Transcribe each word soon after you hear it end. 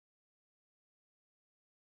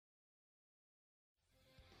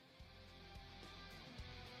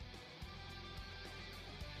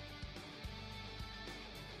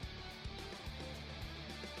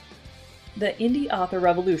The indie author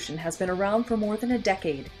revolution has been around for more than a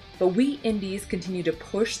decade, but we indies continue to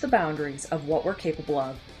push the boundaries of what we're capable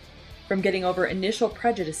of. From getting over initial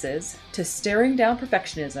prejudices to staring down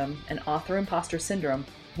perfectionism and author imposter syndrome,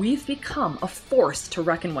 we've become a force to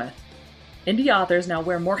reckon with. Indie authors now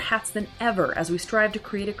wear more hats than ever as we strive to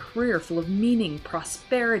create a career full of meaning,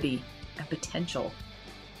 prosperity, and potential.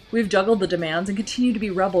 We've juggled the demands and continue to be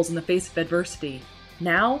rebels in the face of adversity.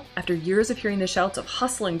 Now, after years of hearing the shouts of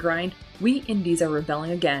hustle and grind, we indies are rebelling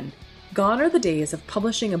again. Gone are the days of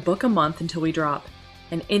publishing a book a month until we drop,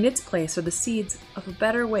 and in its place are the seeds of a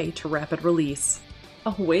better way to rapid release.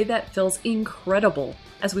 A way that feels incredible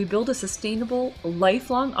as we build a sustainable,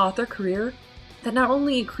 lifelong author career that not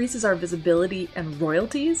only increases our visibility and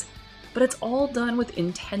royalties, but it's all done with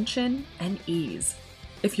intention and ease.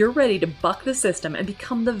 If you're ready to buck the system and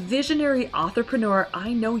become the visionary authorpreneur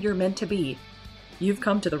I know you're meant to be, you've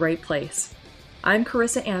come to the right place. I'm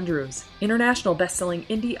Carissa Andrews, international best-selling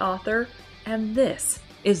indie author, and this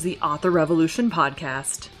is the Author Revolution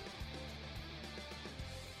Podcast.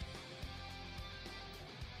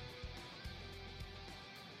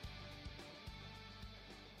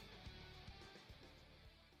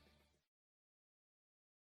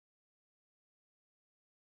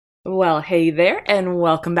 Well, hey there, and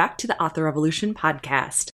welcome back to the Author Revolution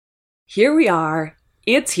Podcast. Here we are.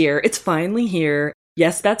 It's here. It's finally here.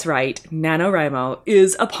 Yes, that's right. NaNoWriMo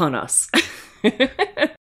is upon us.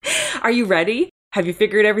 Are you ready? Have you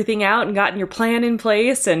figured everything out and gotten your plan in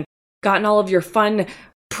place and gotten all of your fun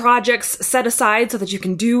projects set aside so that you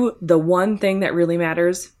can do the one thing that really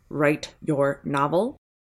matters, write your novel?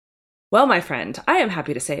 Well, my friend, I am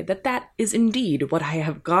happy to say that that is indeed what I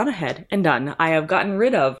have gone ahead and done. I have gotten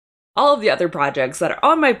rid of all of the other projects that are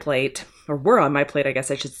on my plate, or were on my plate, I guess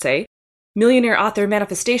I should say. Millionaire Author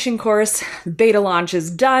Manifestation course, beta launch is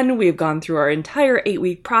done. We've gone through our entire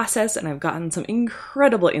 8-week process, and I've gotten some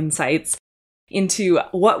incredible insights into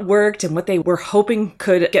what worked and what they were hoping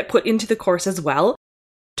could get put into the course as well.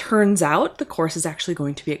 Turns out the course is actually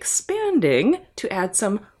going to be expanding to add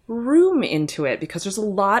some room into it because there's a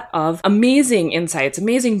lot of amazing insights,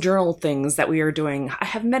 amazing journal things that we are doing. I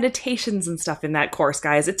have meditations and stuff in that course,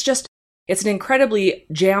 guys. It's an incredibly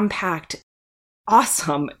jam-packed,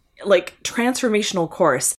 awesome, transformational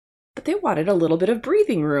course, but they wanted a little bit of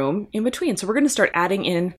breathing room in between. So we're going to start adding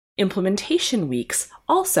in implementation weeks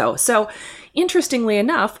also. So interestingly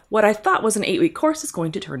enough, what I thought was an 8-week course is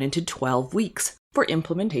going to turn into 12 weeks for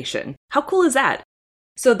implementation. How cool is that?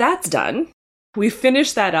 So that's done. We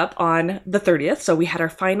finished that up on the 30th. So we had our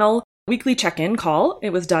final weekly check-in call.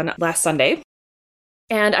 It was done last Sunday.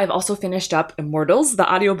 And I've also finished up Immortals.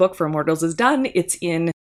 The audiobook for Immortals is done. It's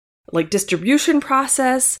in distribution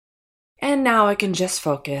process. And now I can just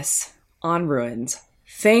focus on Ruins.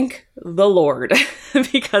 Thank the Lord,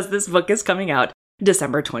 because this book is coming out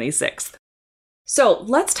December 26th. So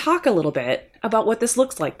let's talk a little bit about what this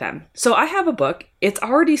looks like then. So I have a book. It's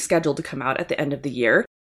already scheduled to come out at the end of the year.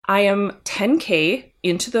 I am 10K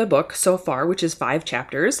into the book so far, which is 5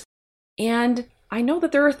 chapters. And I know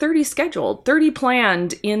that there are 30 scheduled, 30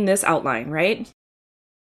 planned in this outline, right?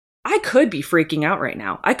 I could be freaking out right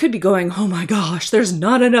now. I could be going, oh my gosh, there's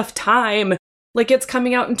not enough time. It's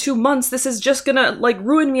coming out in 2 months. This is just gonna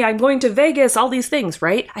ruin me. I'm going to Vegas, all these things,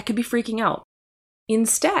 right? I could be freaking out.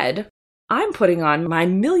 Instead, I'm putting on my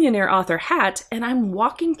millionaire author hat and I'm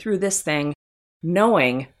walking through this thing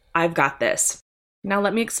knowing I've got this. Now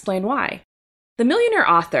let me explain why. The millionaire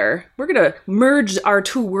author, we're gonna merge our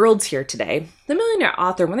two worlds here today. The millionaire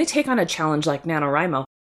author, when they take on a challenge like NaNoWriMo,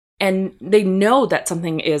 and they know that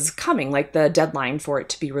something is coming, like the deadline for it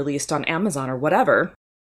to be released on Amazon or whatever,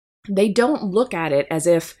 they don't look at it as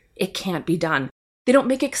if it can't be done. They don't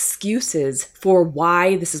make excuses for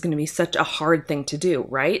why this is going to be such a hard thing to do,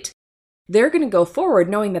 right? They're going to go forward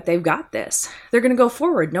knowing that they've got this. They're going to go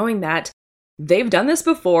forward knowing that they've done this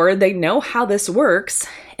before, they know how this works,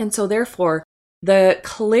 and so therefore the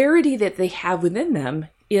clarity that they have within them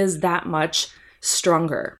is that much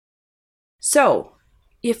stronger. So,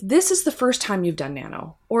 if this is the first time you've done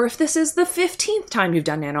Nano, or if this is the 15th time you've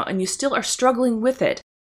done Nano and you still are struggling with it,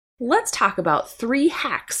 let's talk about 3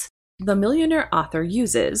 hacks the millionaire author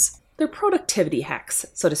uses, their productivity hacks,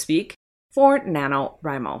 so to speak, for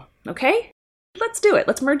NaNoWriMo, okay? Let's do it.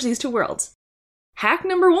 Let's merge these two worlds. Hack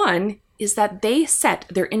number 1 is that they set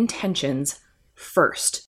their intentions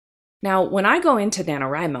first. Now, when I go into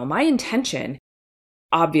NaNoWriMo, my intention,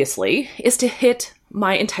 obviously, is to hit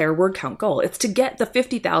my entire word count goal. It's to get the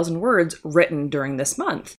 50,000 words written during this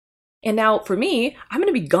month. And now for me, I'm going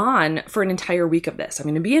to be gone for an entire week of this. I'm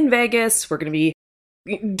going to be in Vegas. We're going to be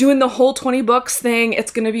doing the whole 20 books thing.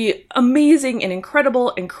 It's going to be amazing and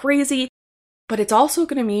incredible and crazy. but it's also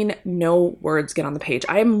going to mean no words get on the page.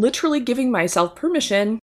 I am literally giving myself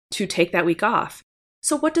permission to take that week off.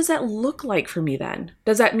 So what does that look like for me then?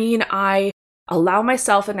 Does that mean I allow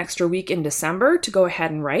myself an extra week in December to go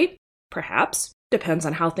ahead and write? Perhaps. Depends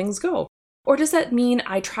on how things go. Or does that mean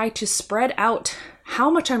I try to spread out how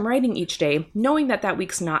much I'm writing each day, knowing that that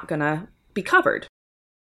week's not going to be covered?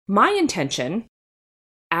 My intention,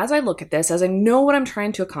 as I look at this, as I know what I'm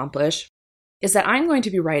trying to accomplish, is that I'm going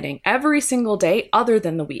to be writing every single day other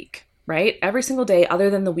than the week, right? Every single day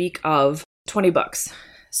other than the week of 20 books.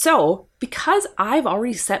 So because I've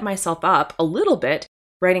already set myself up a little bit,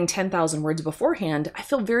 writing 10,000 words beforehand, I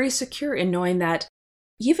feel very secure in knowing that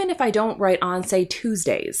even if I don't write on, say,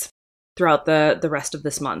 Tuesdays throughout the rest of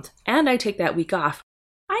this month, and I take that week off,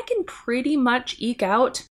 I can pretty much eke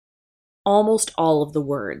out almost all of the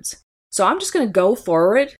words. So I'm just going to go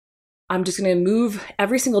forward. I'm just going to move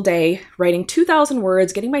every single day, writing 2,000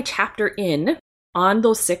 words, getting my chapter in on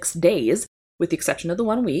those 6 days, with the exception of the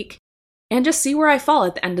 1 week, and just see where I fall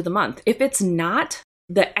at the end of the month. If it's not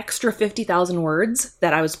the extra 50,000 words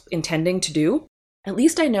that I was intending to do, at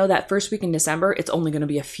least I know that first week in December, it's only going to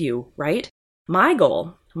be a few, right? My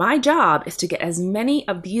goal, my job is to get as many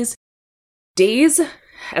of these days,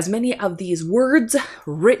 as many of these words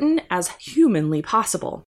written as humanly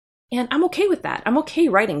possible. And I'm okay with that. I'm okay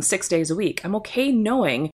writing 6 days a week. I'm okay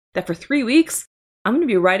knowing that for 3 weeks, I'm going to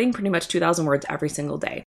be writing pretty much 2,000 words every single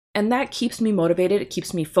day. And that keeps me motivated. It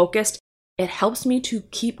keeps me focused. It helps me to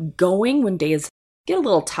keep going when days get a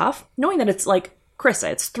little tough, knowing that it's like, Carissa,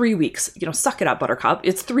 it's 3 weeks. Suck it up, Buttercup.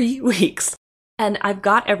 It's 3 weeks. And I've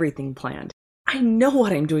got everything planned. I know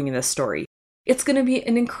what I'm doing in this story. It's going to be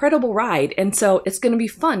an incredible ride. And so it's going to be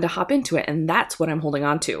fun to hop into it. And that's what I'm holding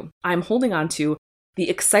on to. I'm holding on to the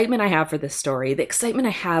excitement I have for this story, the excitement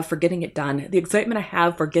I have for getting it done, the excitement I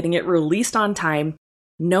have for getting it released on time,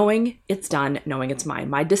 knowing it's done, knowing it's mine.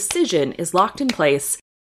 My decision is locked in place.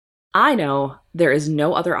 I know there is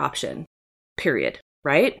no other option, period,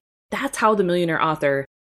 right? That's how the millionaire author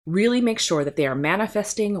really makes sure that they are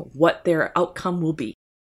manifesting what their outcome will be.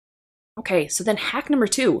 Okay, so then hack number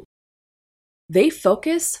 2, they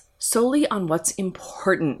focus solely on what's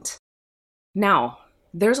important. Now,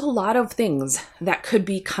 there's a lot of things that could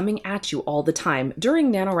be coming at you all the time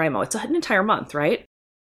during NaNoWriMo. It's an entire month, right?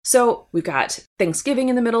 So we've got Thanksgiving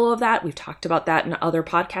in the middle of that. We've talked about that in other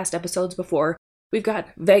podcast episodes before. We've got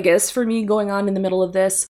Vegas for me going on in the middle of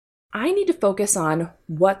this. I need to focus on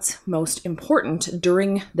what's most important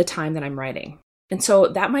during the time that I'm writing. And so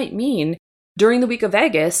that might mean during the week of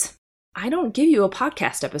Vegas, I don't give you a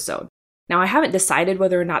podcast episode. Now, I haven't decided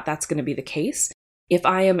whether or not that's going to be the case. If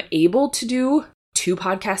I am able to do 2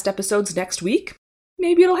 podcast episodes next week,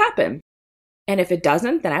 maybe it'll happen. And if it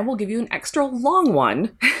doesn't, then I will give you an extra long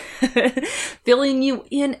one, filling you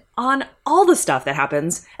in on all the stuff that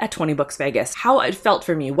happens at 20 Books Vegas, how it felt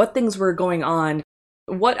for me, what things were going on,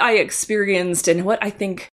 what I experienced, and what I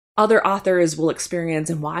think other authors will experience,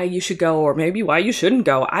 and why you should go, or maybe why you shouldn't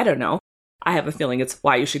go. I don't know. I have a feeling it's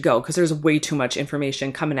why you should go, because there's way too much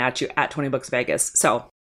information coming at you at 20 Books Vegas. So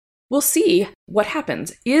we'll see what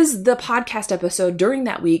happens. Is the podcast episode during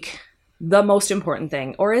that week the most important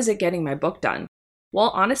thing, or is it getting my book done?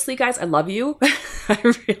 Well, honestly, guys, I love you.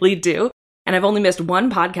 I really do. And I've only missed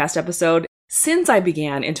 1 podcast episode since I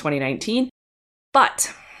began in 2019,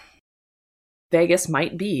 but Vegas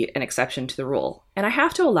might be an exception to the rule. And I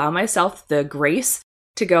have to allow myself the grace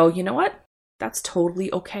to go, you know what? That's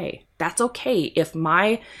totally okay. That's okay if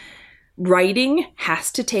my writing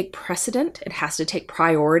has to take precedent, it has to take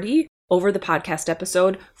priority over the podcast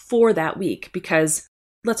episode for that week. Because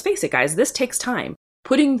let's face it, guys, this takes time.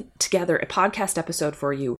 Putting together a podcast episode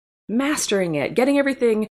for you, mastering it, getting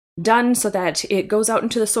everything done so that it goes out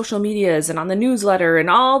into the social medias and on the newsletter and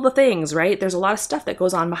all the things, right? There's a lot of stuff that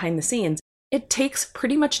goes on behind the scenes. It takes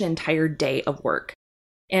pretty much an entire day of work.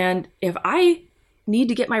 And if I need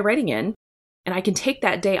to get my writing in and I can take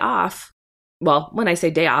that day off, well, when I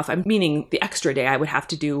say day off, I'm meaning the extra day I would have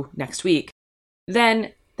to do next week,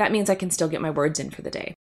 then that means I can still get my words in for the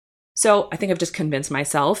day. So I think I've just convinced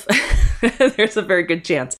myself there's a very good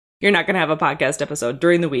chance you're not going to have a podcast episode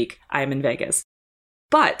during the week I am in Vegas.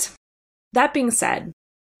 But that being said,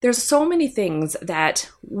 there's so many things that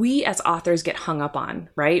we as authors get hung up on,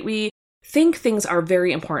 right? We think things are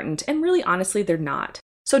very important, and really, honestly, they're not.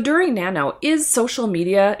 So during Nano, is social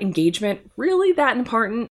media engagement really that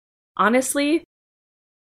important? Honestly,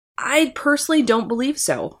 I personally don't believe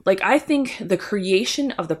so. I think the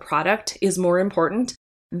creation of the product is more important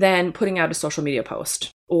than putting out a social media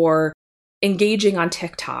post or engaging on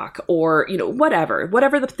TikTok or,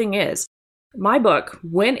 whatever the thing is. My book,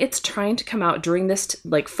 when it's trying to come out during this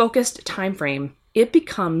like focused time frame, it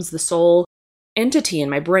becomes the sole entity in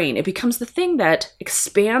my brain. It becomes the thing that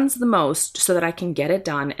expands the most so that I can get it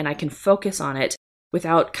done and I can focus on it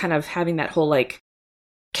without kind of having that whole like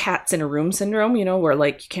cats in a room syndrome, where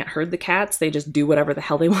like you can't herd the cats. They just do whatever the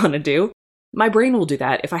hell they want to do. My brain will do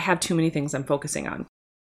that if I have too many things I'm focusing on.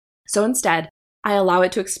 So instead, I allow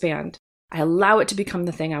it to expand. I allow it to become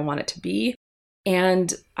the thing I want it to be.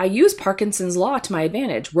 And I use Parkinson's law to my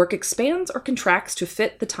advantage. Work expands or contracts to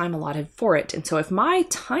fit the time allotted for it. And so if my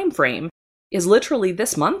time frame is literally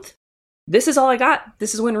this month, this is all I got,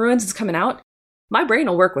 this is when Ruins is coming out, my brain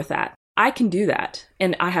will work with that. I can do that.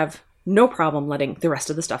 And I have no problem letting the rest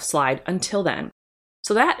of the stuff slide until then.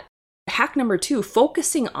 So that hack number 2,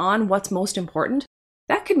 focusing on what's most important,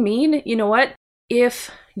 that could mean,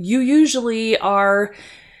 if you usually are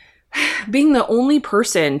being the only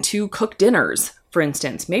person to cook dinners, for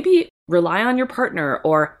instance, maybe rely on your partner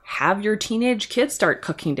or have your teenage kids start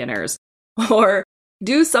cooking dinners or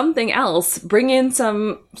do something else, bring in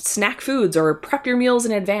some snack foods or prep your meals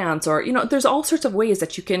in advance or, there's all sorts of ways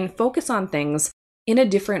that you can focus on things in a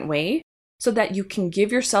different way so that you can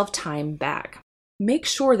give yourself time back. Make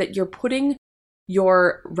sure that you're putting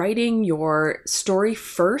your writing, your story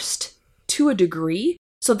first to a degree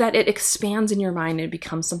so that it expands in your mind and it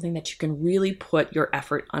becomes something that you can really put your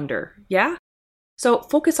effort under. Yeah? So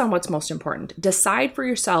focus on what's most important. Decide for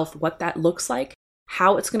yourself what that looks like,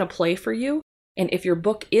 how it's going to play for you. And if your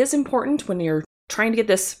book is important when you're trying to get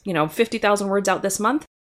this, 50,000 words out this month,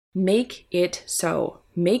 make it so.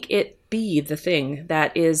 Make it be the thing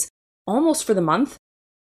that is almost for the month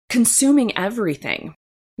consuming everything.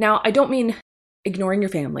 Now, I don't mean ignoring your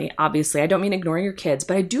family, obviously. I don't mean ignoring your kids,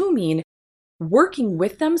 but I do mean working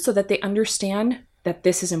with them so that they understand that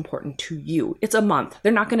this is important to you. It's a month.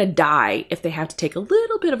 They're not going to die if they have to take a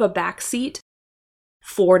little bit of a back seat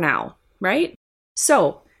for now, right?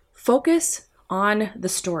 So focus on the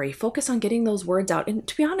story. Focus on getting those words out. And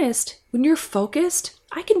to be honest, when you're focused,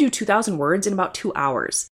 I can do 2,000 words in about 2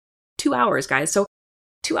 hours. 2 hours, guys. So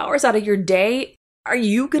 2 hours out of your day, are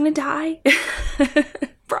you going to die?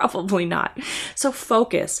 Probably not. So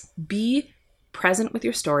focus. Be present with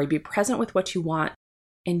your story. Be present with what you want,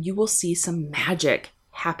 and you will see some magic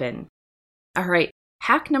happen. All right.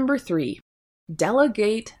 Hack number 3,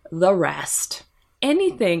 delegate the rest.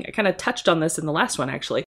 Anything, I kind of touched on this in the last one,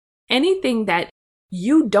 actually. Anything that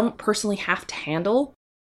you don't personally have to handle,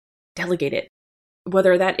 delegate it.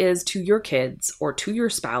 Whether that is to your kids or to your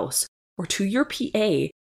spouse or to your PA,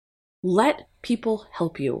 let people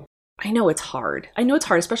help you. I know it's hard.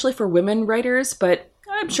 Especially for women writers, but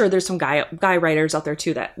I'm sure there's some guy writers out there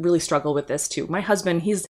too that really struggle with this too. My husband,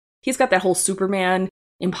 he's got that whole Superman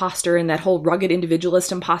imposter and that whole rugged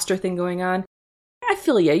individualist imposter thing going on. I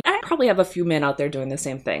feel you. I probably have a few men out there doing the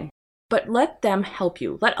same thing. But let them help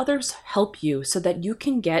you. Let others help you so that you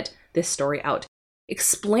can get this story out.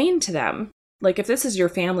 Explain to them, like if this is your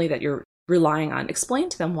family that you're relying on, explain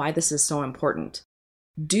to them why this is so important.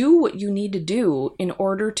 Do what you need to do in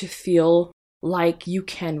order to feel like you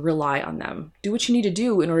can rely on them. Do what you need to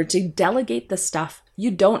do in order to delegate the stuff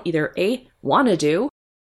you don't either A, want to do,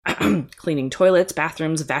 cleaning toilets,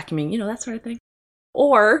 bathrooms, vacuuming, that sort of thing.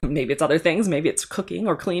 Or maybe it's other things. Maybe it's cooking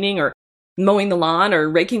or cleaning or mowing the lawn or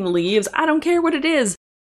raking the leaves. I don't care what it is.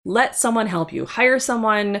 Let someone help you. Hire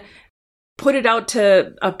someone, put it out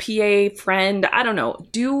to a PA friend. I don't know.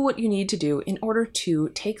 Do what you need to do in order to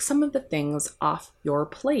take some of the things off your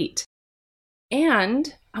plate.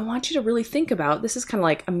 And I want you to really think about, this is kind of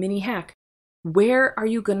like a mini hack. Where are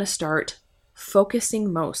you going to start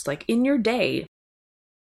focusing most? Like in your day,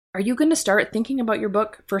 are you going to start thinking about your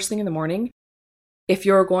book first thing in the morning? If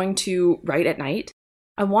you're going to write at night,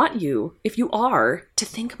 I want you, if you are, to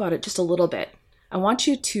think about it just a little bit. I want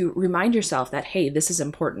you to remind yourself that, hey, this is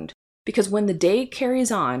important. Because when the day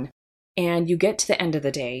carries on and you get to the end of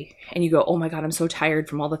the day and you go, oh my God, I'm so tired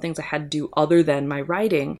from all the things I had to do other than my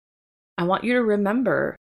writing, I want you to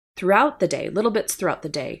remember throughout the day, little bits throughout the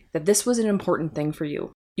day, that this was an important thing for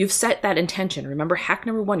you. You've set that intention. Remember, hack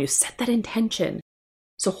number 1, you set that intention.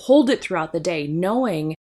 So hold it throughout the day,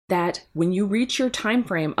 knowing that when you reach your time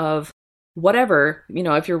frame of whatever,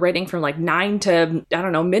 if you're writing from like 9 to,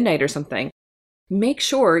 midnight or something, make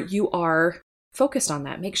sure you are focused on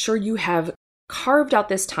that. Make sure you have carved out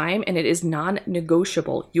this time and it is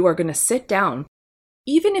non-negotiable. You are going to sit down,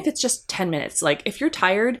 even if it's just 10 minutes. Like if you're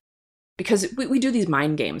tired, because we do these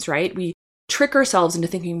mind games, right? We trick ourselves into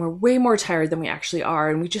thinking we're way more tired than we actually are.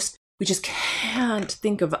 And we just can't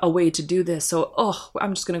think of a way to do this. So,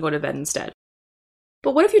 I'm just going to go to bed instead.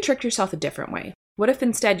 But what if you tricked yourself a different way? What if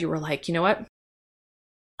instead you were like, you know what?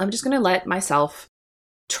 I'm just going to let myself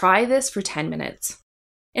try this for 10 minutes.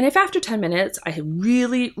 And if after 10 minutes, I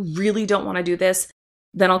really, really don't want to do this,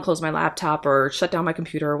 then I'll close my laptop or shut down my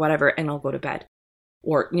computer or whatever, and I'll go to bed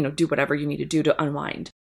or, do whatever you need to do to unwind.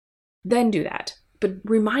 Then do that. But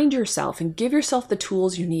remind yourself and give yourself the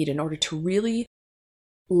tools you need in order to really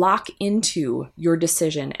lock into your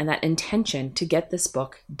decision and that intention to get this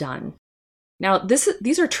book done. Now,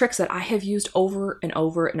 these are tricks that I have used over and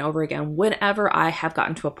over and over again whenever I have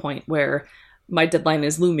gotten to a point where my deadline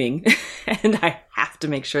is looming and I have to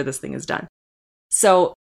make sure this thing is done.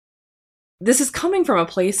 So this is coming from a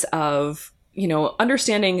place of,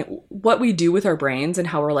 understanding what we do with our brains and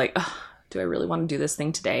how we're like, oh, do I really want to do this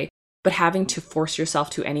thing today? But having to force yourself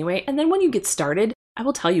to anyway. And then when you get started, I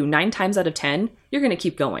will tell you 9 times out of 10, you're going to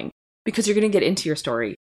keep going because you're going to get into your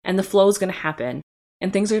story and the flow is going to happen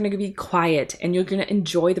and things are going to be quiet and you're going to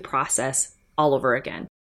enjoy the process all over again.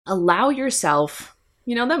 Allow yourself,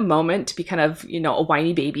 that moment to be kind of, a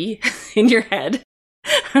whiny baby in your head.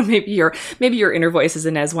 maybe your inner voice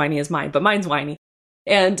isn't as whiny as mine, but mine's whiny.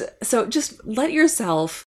 And so just let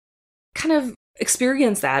yourself kind of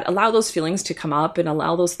experience that, allow those feelings to come up and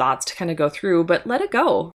allow those thoughts to kind of go through, but let it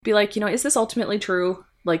go. Be like, is this ultimately true?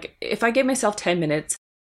 Like, if I give myself 10 minutes,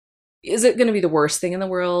 is it going to be the worst thing in the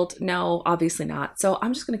world? No, obviously not. So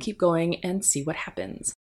I'm just going to keep going and see what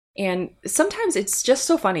happens. And sometimes it's just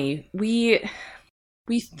so funny. We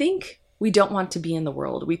think we don't want to be in the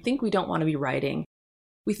world. We think we don't want to be writing.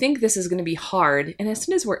 We think this is going to be hard. And as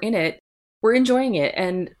soon as we're in it, we're enjoying it.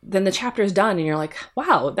 And then the chapter is done and you're like,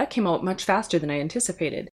 wow, that came out much faster than I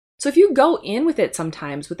anticipated. So if you go in with it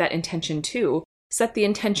sometimes with that intention too, set the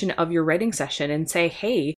intention of your writing session and say,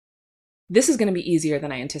 hey, this is going to be easier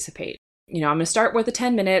than I anticipate. I'm going to start with the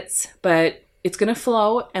 10 minutes, but it's going to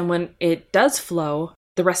flow. And when it does flow,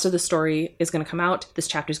 the rest of the story is going to come out. This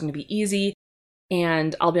chapter is going to be easy.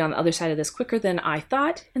 And I'll be on the other side of this quicker than I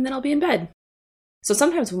thought. And then I'll be in bed. So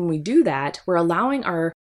sometimes when we do that, we're allowing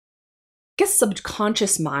our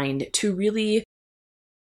subconscious mind to really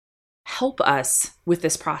help us with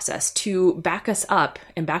this process, to back us up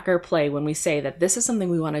and back our play when we say that this is something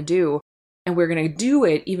we want to do and we're going to do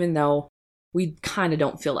it even though we kind of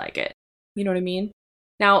don't feel like it. You know what I mean?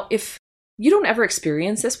 Now, if you don't ever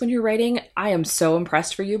experience this when you're writing, I am so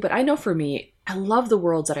impressed for you. But I know for me, I love the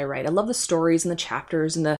worlds that I write. I love the stories and the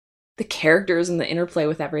chapters and the characters and the interplay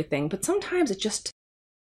with everything. But sometimes it just,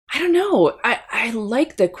 I don't know. I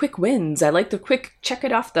like the quick wins. I like the quick check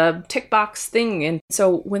it off the tick box thing. And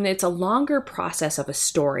so when it's a longer process of a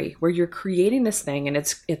story where you're creating this thing and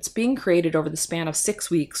it's being created over the span of 6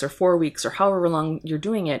 weeks or 4 weeks or however long you're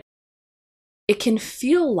doing it, it can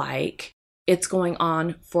feel like it's going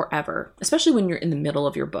on forever, especially when you're in the middle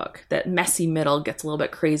of your book. That messy middle gets a little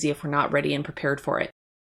bit crazy if we're not ready and prepared for it.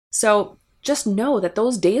 So just know that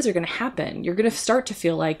those days are going to happen. You're going to start to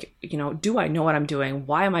feel like, do I know what I'm doing?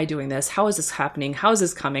 Why am I doing this? How is this happening? How is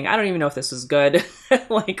this coming? I don't even know if this was good.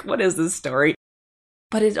 Like, what is this story?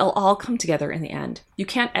 But it'll all come together in the end. You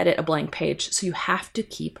can't edit a blank page, so you have to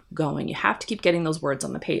keep going. You have to keep getting those words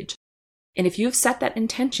on the page. And if you've set that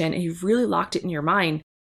intention and you've really locked it in your mind,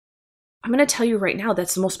 I'm going to tell you right now,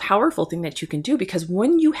 that's the most powerful thing that you can do, because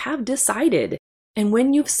when you have decided and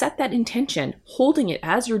when you've set that intention, holding it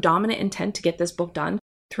as your dominant intent to get this book done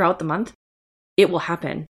throughout the month, it will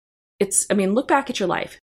happen. Look back at your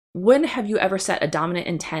life. When have you ever set a dominant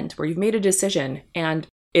intent where you've made a decision and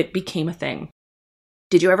it became a thing?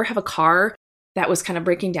 Did you ever have a car that was kind of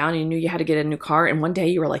breaking down and you knew you had to get a new car, and one day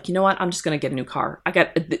you were like, you know what, I'm just going to get a new car.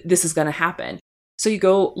 This is going to happen. So you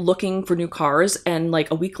go looking for new cars and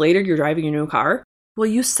like a week later you're driving a new car. Well,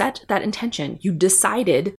 you set that intention. You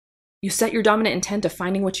decided, you set your dominant intent of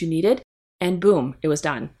finding what you needed, and boom, it was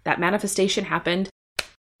done. That manifestation happened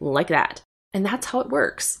like that. And that's how it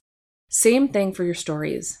works. Same thing for your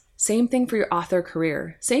stories. Same thing for your author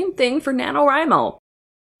career. Same thing for NaNoWriMo.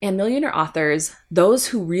 And millionaire authors, those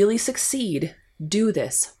who really succeed, do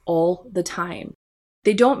this all the time.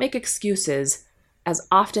 They don't make excuses as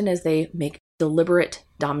often as they make deliberate,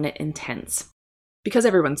 dominant intents. Because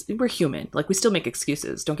we're human. Like, we still make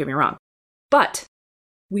excuses, don't get me wrong. But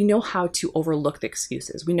we know how to overlook the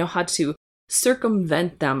excuses. We know how to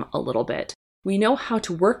circumvent them a little bit. We know how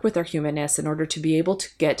to work with our humanness in order to be able to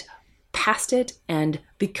get past it and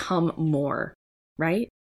become more, right?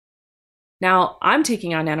 Now, I'm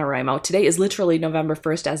taking on NaNoWriMo. Today is literally November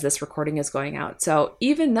 1st as this recording is going out. So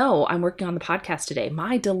even though I'm working on the podcast today,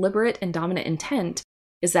 my deliberate and dominant intent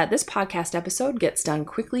is that this podcast episode gets done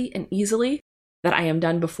quickly and easily, that I am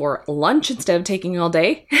done before lunch instead of taking all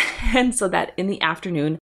day, and so that in the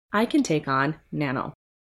afternoon, I can take on Nano.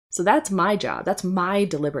 So that's my job. That's my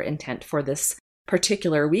deliberate intent for this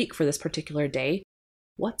particular week, for this particular day,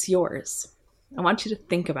 what's yours? I want you to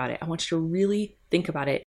think about it. I want you to really think about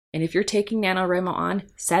it. And if you're taking NaNoWriMo on,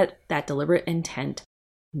 set that deliberate intent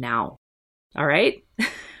now. All right?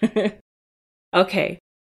 Okay.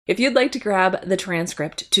 If you'd like to grab the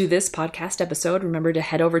transcript to this podcast episode, remember to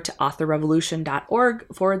head over to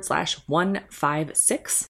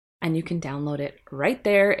authorrevolution.org/156, and you can download it right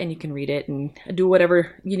there, and you can read it and do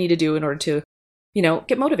whatever you need to do in order to,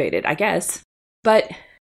 get motivated, I guess. But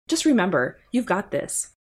just remember, you've got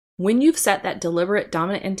this. When you've set that deliberate,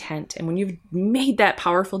 dominant intent, and when you've made that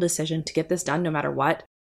powerful decision to get this done no matter what,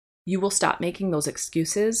 you will stop making those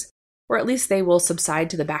excuses, or at least they will subside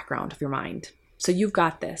to the background of your mind. So you've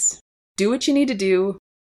got this. Do what you need to do,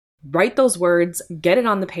 write those words, get it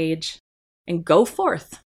on the page, and go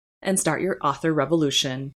forth and start your author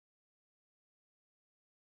revolution.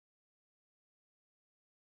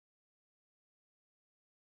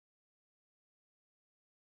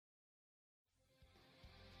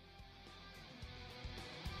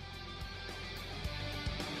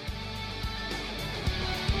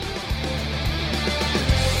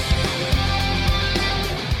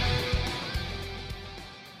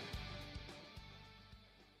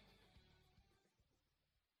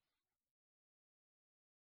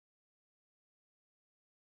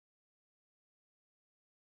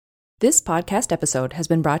 This podcast episode has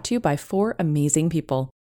been brought to you by 4 amazing people: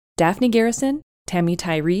 Daphne Garrison, Tammy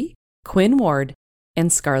Tyree, Quinn Ward,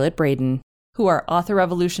 and Scarlett Braden, who are Author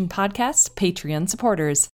Revolution Podcast Patreon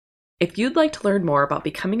supporters. If you'd like to learn more about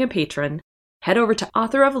becoming a patron, head over to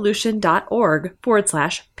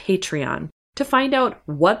authorrevolution.org/Patreon to find out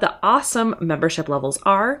what the awesome membership levels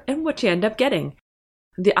are and what you end up getting.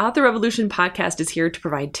 The Author Revolution Podcast is here to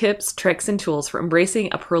provide tips, tricks, and tools for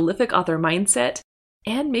embracing a prolific author mindset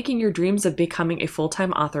and making your dreams of becoming a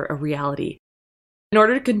full-time author a reality. In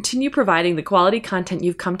order to continue providing the quality content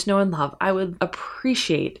you've come to know and love, I would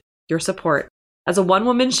appreciate your support. As a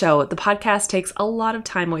one-woman show, the podcast takes a lot of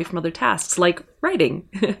time away from other tasks like writing.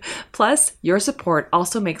 Plus, your support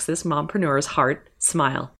also makes this mompreneur's heart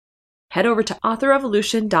smile. Head over to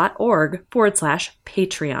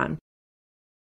authorrevolution.org/Patreon.